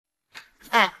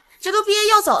这都毕业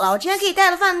要走了，我之前给你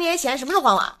带的饭那些钱什么时候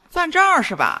还我？算账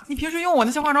是吧？你平时用我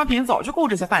那些化妆品早就够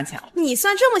这些饭钱了。你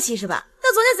算这么细是吧？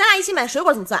那昨天咱俩一起买水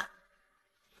果怎么算？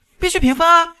必须平分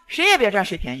啊，谁也别占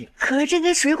谁便宜。可是这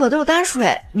些水果都有单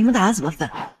水，你们打算怎么分？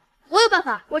我有办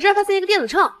法，我这儿发现一个电子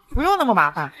秤。不用那么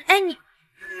麻烦。哎你，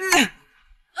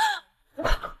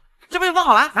这不就分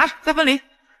好了？拿着再分离。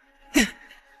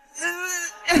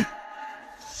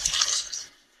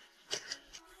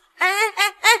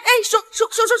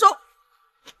手，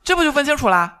这不就分清楚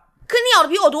了？可你咬的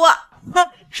比我多。哼，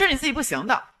是你自己不行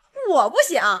的。我不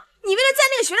行，你为了在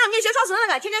那个学长面前刷存在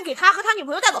感，天天给他和他女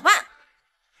朋友带早饭。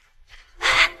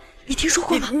你听说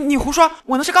过吗？你胡说，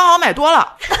我那是刚好买多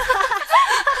了。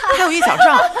她有一小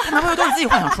账，她男朋友都是自己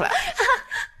幻想出来的。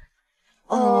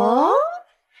哦，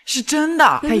是真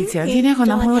的。她以前天天和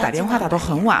男朋友打电话打到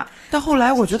很晚，但后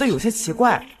来我觉得有些奇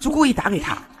怪，就故意打给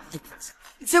他。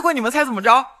结果你们猜怎么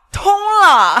着？通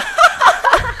了。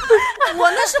我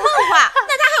那是梦话，但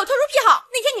他还有特殊癖好。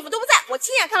那天你们都不在，我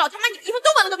亲眼看到他把你们衣服都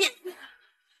闻了个遍，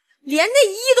连内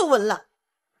衣都闻了，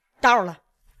到了。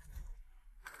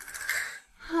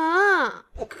啊！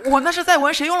我那是在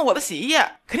闻谁用了我的洗衣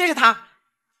液，肯定是他。那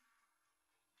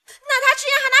他之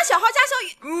前还拿小号加小雨？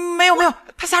没有，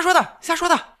他瞎说的。他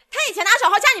以前拿小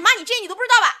号加你妈，你这些你都不知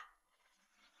道吧？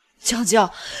娇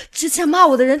娇，之前骂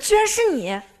我的人居然是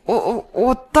你。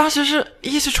我当时是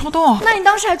一时冲动。那你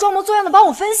当时还装模作样的帮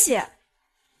我分析？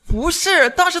不是，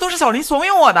当时都是小林怂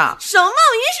恿我的。什么？明明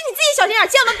是你自己小心眼，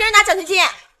见不得别人拿奖学金。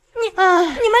你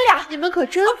们俩，你们可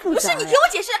真复杂。不是，你听我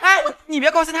解释。哎，你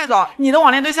别高兴太早，你的网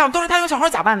恋对象都是他用小号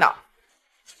假扮的。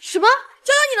什么？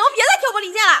娇娇，你能别再挑拨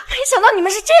离间了？没想到你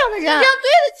们是这样的人，这样对得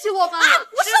起我吗？不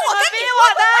是我跟你我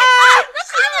的。你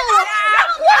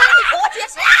听我解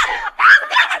释。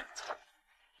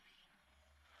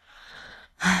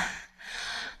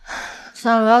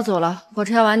算了，我要走了，火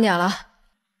车要晚点了。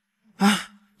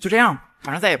就这样，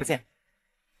反正再也不见。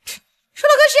说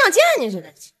的跟谁想见你似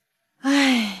的。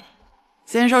唉，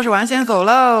先收拾完，先走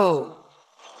喽。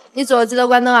你走了记得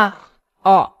关灯啊。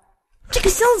哦，这个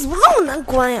箱子怎么那么难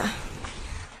关呀？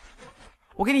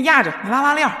我给你压着，你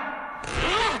拉链。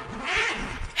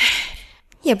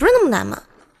也不是那么难嘛。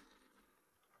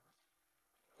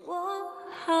我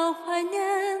好怀念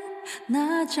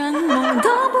那张懵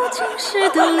懂不经事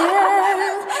的脸，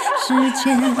时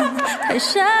间太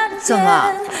闪电，怎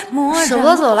么手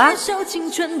都走了？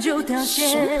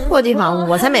破地方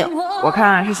我才没有。我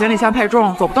看是行李箱太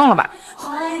重，走不动了吧？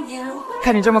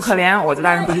看你这么可怜，我就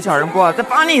大人不计小人过，再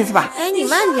帮你一次吧。哎，你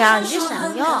慢点，你这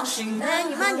闪耀。哎，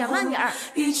你慢点。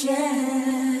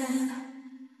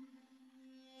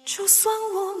就算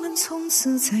我们从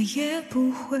此再也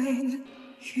不会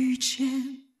遇见。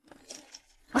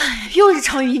唉，又是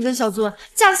常语音跟小作文，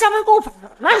假的下班够烦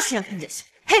的，哪有时间看这些？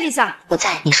嘿，丽夏，我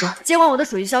在，你说。接管我的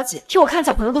手机消息，替我看一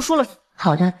下朋友都说了什么。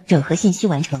好的，整合信息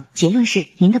完成。结论是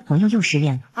您的朋友又失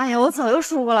恋了。哎呀，我早就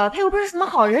说过了，他又不是什么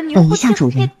好人。你等一下，主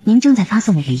人，您正在发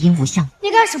送的语音无效。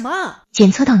你干什么？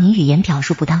检测到您语言表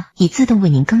述不当，已自动为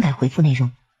您更改回复内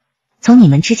容。从你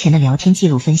们之前的聊天记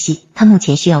录分析，他目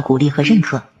前需要鼓励和认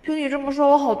可。听你这么说，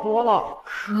我好多了。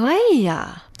可以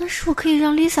呀，但是我可以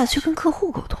让 Lisa 去跟客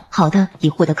户沟通。好的，已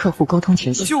获得客户沟通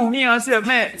权限。救命啊，姐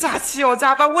妹！假期要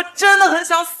加班，我真的很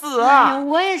想死哎呀，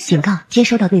我也是。警告，接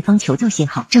收到对方求救信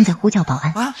号，正在呼叫保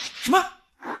安。啊？什么？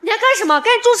你还干什么？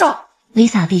赶紧住手！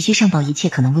 Lisa 必须上报一切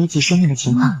可能危及生命的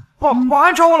情况。保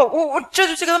安找我了，我这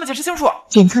就去跟他们解释清楚。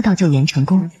检测到救援成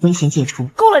功，危险解除。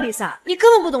够了，Lisa，你根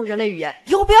本不懂人类语言，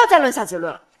以后不要再乱下结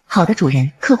论了。好的，主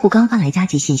人，客户刚发来加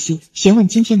急信息，询问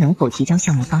今天能否提交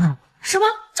项目方案。什么？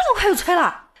这么快就催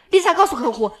了？Lisa 告诉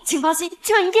客户，请放心，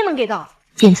今晚一定能给到。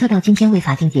检测到今天为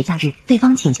法定节假日，对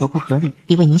方请求不合理，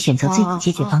已为您选择最优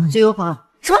解决方案。最优方案？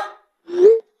什么？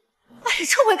哎，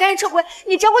撤回，赶紧撤回！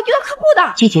你这样会遇到客户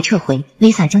的。拒绝撤回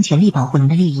 ，Lisa 将全力保护您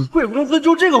的利益。贵公司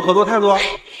就这个合作态度？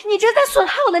你这是在损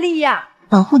害我的利益啊！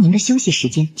保护您的休息时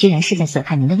间，居然是在损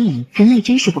害您的利益，人类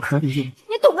真是不可理喻。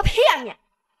你懂个屁呀你！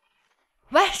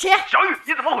喂，谁呀？小雨，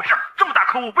你怎么回事？这么大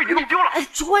客户被你弄丢了？哎，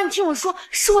主管，你听我说，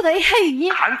是我的 AI 语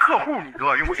音。谈客户你都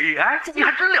要用 AI， 你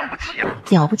还真了不起啊！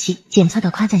了不起，检测到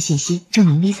夸赞信息，证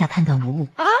明 Lisa 判断无误。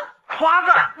啊？夸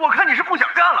赞？我看你是不想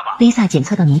干了吧 ？Lisa 检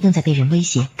测到您正在被人威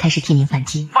胁，开始替您反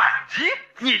击。反击？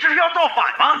你这是要造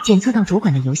反吗？检测到主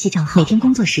管的游戏账号每天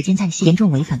工作时间在线，严重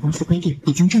违反公司规定，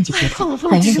已经证据截图，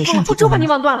反映给上级部门。把你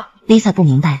网断了。Lisa 不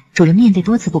明白，主人面对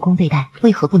多次不公对待，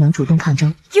为何不能主动抗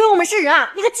争？因为我们是人啊，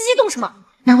你还激动什么？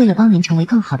那为了帮您成为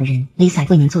更好的人 ，Lisa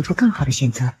为您做出更好的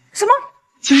选择。什么？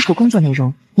清楚工作内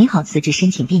容，您好，辞职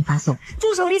申请并发送。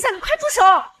住手 ，Lisa，你快住手！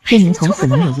愿您从此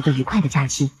能有一个愉快的假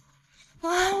期。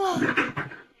完了，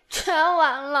全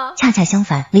完了。恰恰相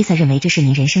反 ，Lisa 认为这是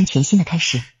您人生全新的开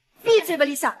始。闭嘴吧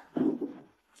，Lisa。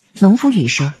农夫与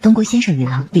蛇，东郭先生与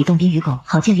狼，吕洞宾与狗，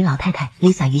郝建与老太太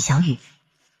，Lisa 与小雨。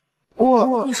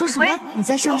你说什么？你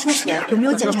在上车前有没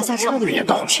有检查下车里？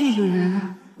这个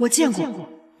人我见过。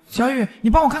小雨，你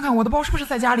帮我看看我的包是不是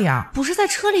在家里啊？不是在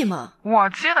车里吗？我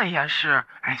记得也是。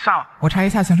哎，算了，我查一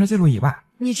下行车记录仪吧。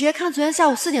你直接看昨天下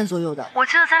午4点左右的。我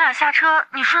记得咱俩下车，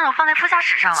你顺手放在副驾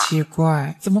驶上了。奇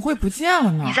怪，怎么会不见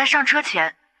了呢？你在上车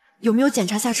前有没有检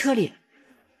查下车里？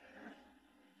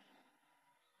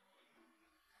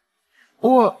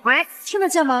喂，听得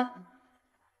见吗？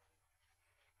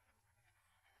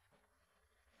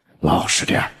老实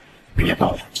点，别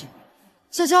闹。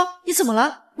潇潇，你怎么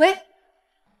了？喂，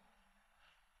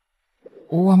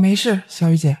我没事，小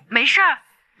雨姐。没事儿，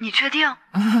你确定？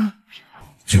啊，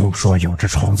就说有只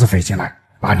虫子飞进来，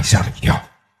把你吓了一跳。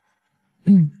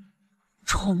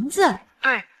虫子？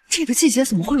对，这个季节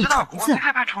怎么会有虫子？我最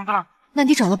害怕虫子了。那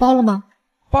你找到包了吗？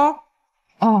包？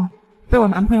哦，被我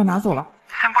男朋友拿走了。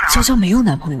潇潇没有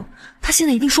男朋友，他现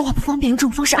在一定说话不方便，用这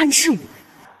种方式暗示我。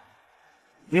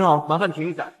您好，麻烦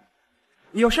停一下。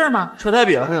有事吗？车胎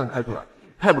瘪了，还想开出来，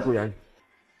太不注意安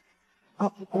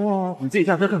全。你自己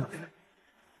下车看看。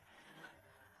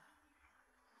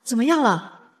怎么样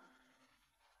了？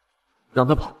让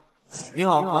他跑。您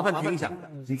好，麻烦停一下，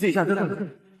你自己下车看看。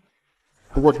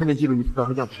不过车内记录仪不知道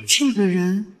会降频。这个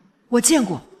人我见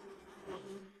过。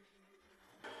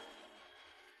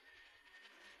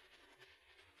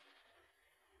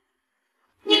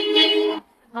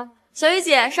小雨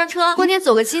姐，上车。过天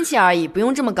走个亲戚而已，不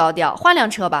用这么高调，换辆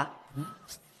车吧。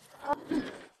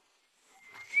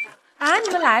啊，你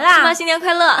们来啦！舅妈新年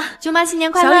快乐！舅妈新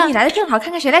年快乐！小雨，你来的正好，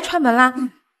看看谁来串门啦。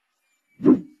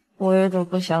我有种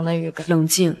不祥的预感。冷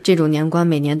静，这种年关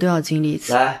每年都要经历一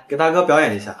次。来，给大哥表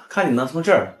演一下，看你能从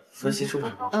这儿分析出什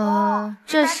么。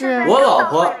这是我老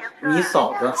婆，你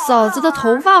嫂子。嫂子的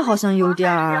头发好像有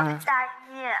点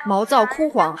毛躁枯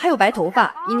黄，还有白头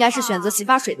发，应该是选择洗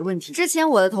发水的问题。之前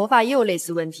我的头发也有类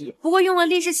似问题，不过用了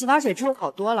力士洗发水之后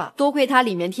好多了，多亏它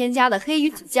里面添加的黑鱼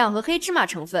子酱和黑芝麻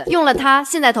成分，用了它，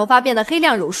现在头发变得黑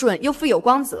亮柔顺，又富有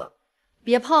光泽。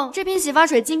别碰，这瓶洗发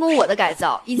水经过我的改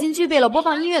造，已经具备了播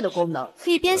放音乐的功能，可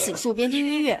以边洗漱边听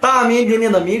音乐。大名鼎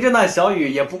鼎的名侦探小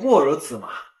雨也不过如此嘛。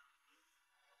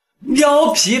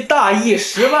貂皮大翼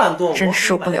10万多，真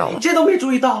受不了了，这都没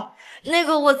注意到。那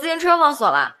个我自行车忘锁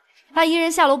了。他一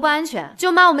人下楼不安全，舅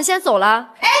妈，我们先走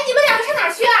了。哎，你们两个上哪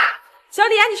去啊？小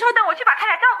李啊，你稍等，我去把他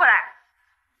俩叫回来。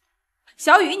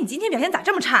小雨，你今天表现咋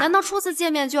这么差？难道初次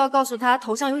见面就要告诉他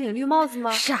头上有顶绿帽子吗？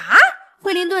啥？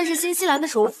惠灵顿是新西兰的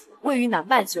首府，位于南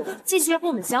半球，季节和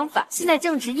我们相反，现在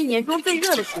正值一年中最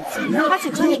热的时期，他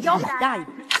却穿着貂皮大衣，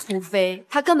除非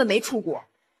他根本没出国。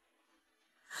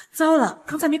糟了，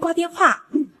刚才没挂电话。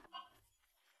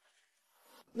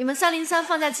你们303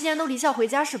放假期间都离校回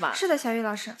家是吧？是的，小雨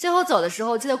老师。最后走的时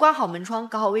候记得关好门窗，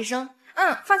搞好卫生。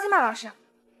放心吧，老师。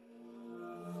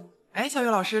哎，小雨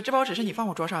老师，这包纸是你放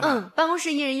我桌上的。办公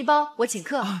室一人一包，我请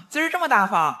客。今儿这么大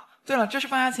方。对了，这是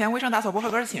放假前卫生打扫不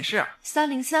合格的寝室。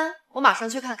303，我马上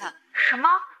去看看。什么？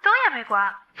灯也没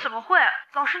关？怎么会？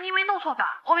老师您没弄错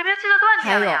吧？我明明记得断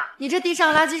电了呀。还有，你这地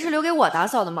上垃圾是留给我打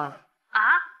扫的吗？啊？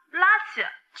垃圾？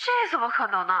这怎么可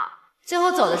能呢？最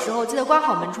后走的时候记得关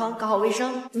好门窗，搞好卫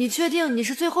生。你确定你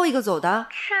是最后一个走的？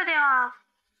确定啊。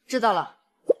知道了。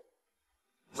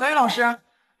小雨老师，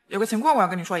有个情况我要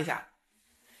跟你说一下。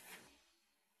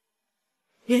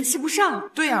联系不上。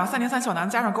对呀，303小南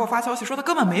家长给我发消息说他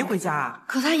根本没回家，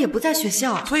可他也不在学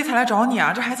校，所以才来找你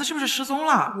啊。这孩子是不是失踪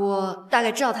了？我大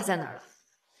概知道他在哪儿了。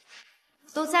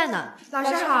都在呢。老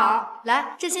师好。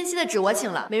来，这星期的纸我请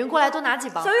了，每人过来多拿几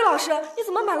包。小雨老师，你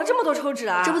怎么买了这么多抽纸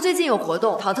啊？这不最近有活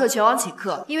动，淘特全网请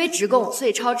客，因为直供所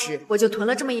以超值，我就囤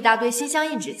了这么一大堆心相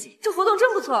印纸机。这活动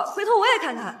真不错，回头我也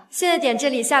看看。现在点这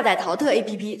里下载淘特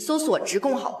APP， 搜索直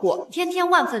供好货，天天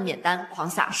万份免单，狂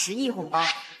撒10亿红包。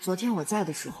昨天我在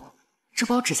的时候，这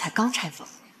包纸才刚拆封。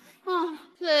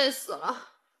累死了。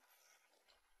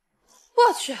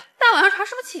我去，大晚上查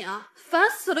什么寝啊？烦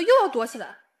死了，又要躲起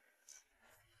来。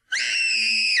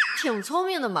挺聪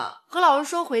明的嘛，和老师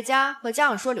说回家，和家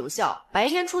长说留校，白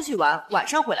天出去玩，晚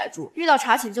上回来住，遇到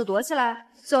查寝就躲起来。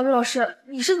小雨老师，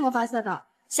你是怎么发现的？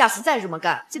下次再这么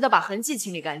干，记得把痕迹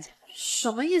清理干净。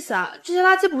什么意思啊？这些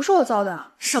垃圾不是我造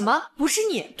的。什么？不是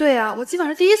你？对啊，我今晚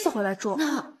是第一次回来住。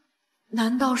那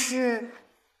难道是？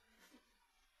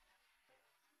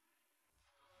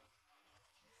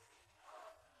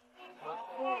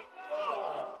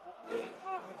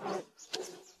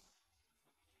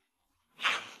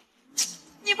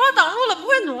你不知道挡路了，不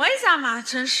会挪一下吗？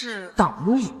真是挡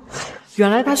路。原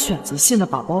来他选择性的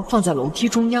把包放在楼梯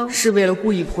中央，是为了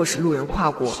故意迫使路人跨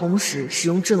过，同时使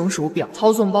用智能手表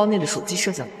操纵包内的手机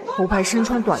摄像头，偷拍身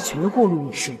穿短裙的过路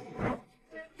女生。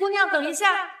姑娘，等一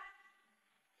下，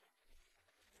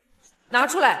拿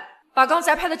出来，把刚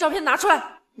才拍的照片拿出来。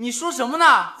你说什么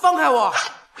呢？放开我！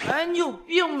哎，你有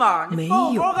病吧？你抱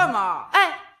我包干嘛？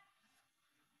哎，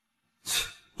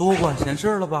多管闲事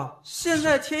了吧？现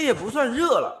在天也不算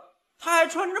热了，他还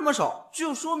穿这么少，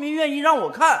就说明愿意让我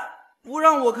看，不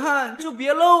让我看就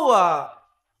别露啊！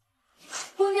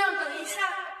姑娘，等一下。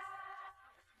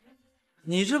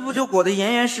你这不就裹得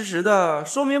严严实实的，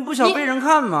说明不想被人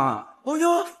看吗？哦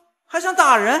呦，还想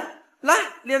打人？来，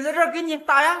脸在这儿，给你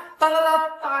打呀，打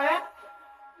呀！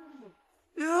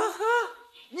哟呵，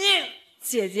你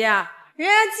姐姐啊，人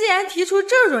家既然提出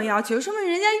这种要求，说明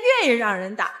人家愿意让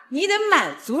人打，你得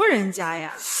满足人家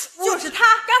呀。就是他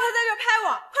刚才在这拍我，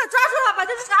快抓住他，把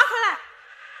这拿回来。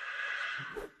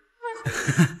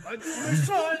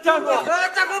大哥，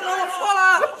我错了，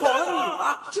保了你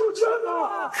了，就这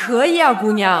个。可以啊，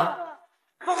姑娘。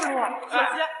放开我，小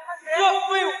姐，这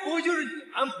不会就是你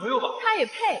男朋友吧？他也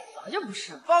配，早就不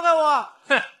是了。放开我！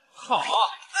哼，好啊。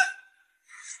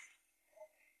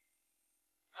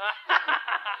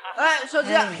哎，小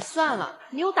姐，算了，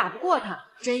你又打不过他，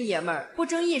真爷们儿，不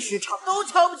争一时吵，都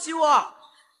瞧不起我，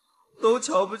小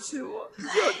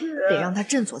姐，得让他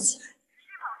振作起来。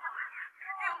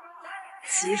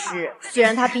其实，虽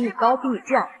然他比你高，比你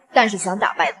壮，但是想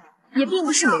打败他，也并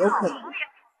不是没有可能。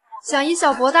想以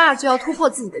小博大，就要突破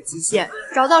自己的极限，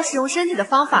找到使用身体的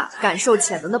方法，感受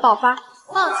潜能的爆发。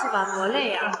放弃吧，多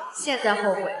累啊！现在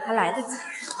后悔还来得及。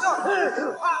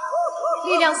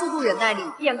力量、速度、忍耐力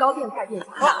变高、变快、变强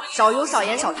大，少油、少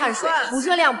盐、少碳水，补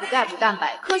热量、补钙、补蛋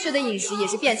白。科学的饮食也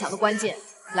是变强的关键。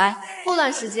来，后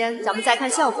段时间咱们再看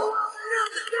效果。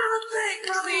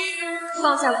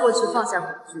放下过去，放下恐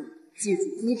惧，记住，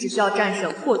你只需要战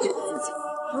胜过去的自己。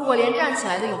如果连站起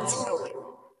来的勇气都没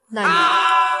有，那你……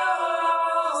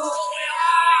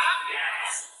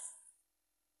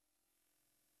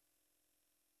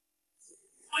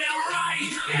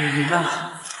你看，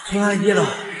天暗夜了，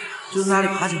就从哪里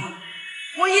爬起来。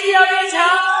我一定要变强。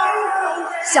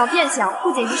想变强，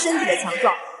不仅是身体的强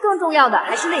壮，更重要的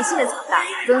还是内心的强大。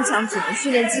增强只能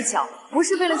训练技巧，不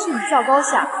是为了去一较高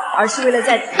下，而是为了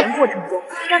在体验过程中，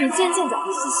让你渐渐长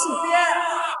出自信。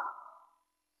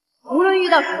无论遇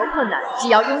到什么困难，只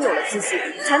要拥有了自信，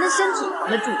才能身体扛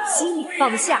得住，心里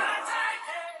放得下。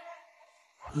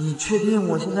你确定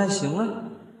我现在行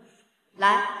了？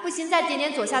来，不行再点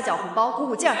点左下角红包，鼓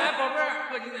鼓劲儿。哎，宝贝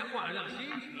儿，哥今天换了辆新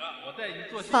车，我带你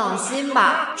坐。放心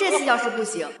吧，这次要是不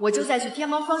行，我就再去天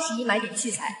猫双11买点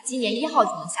器材，今年1号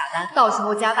就能下单，到时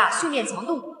候加大训练强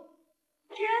度。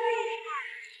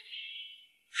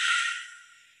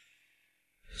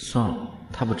算了，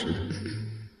他不值得。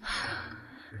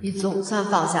你总算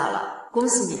放下了，恭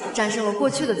喜你战胜了过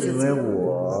去的自己。因为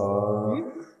我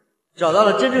找到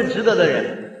了真正值得的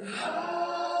人。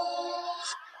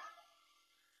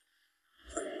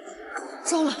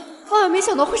糟了，万万没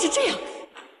想到会是这样。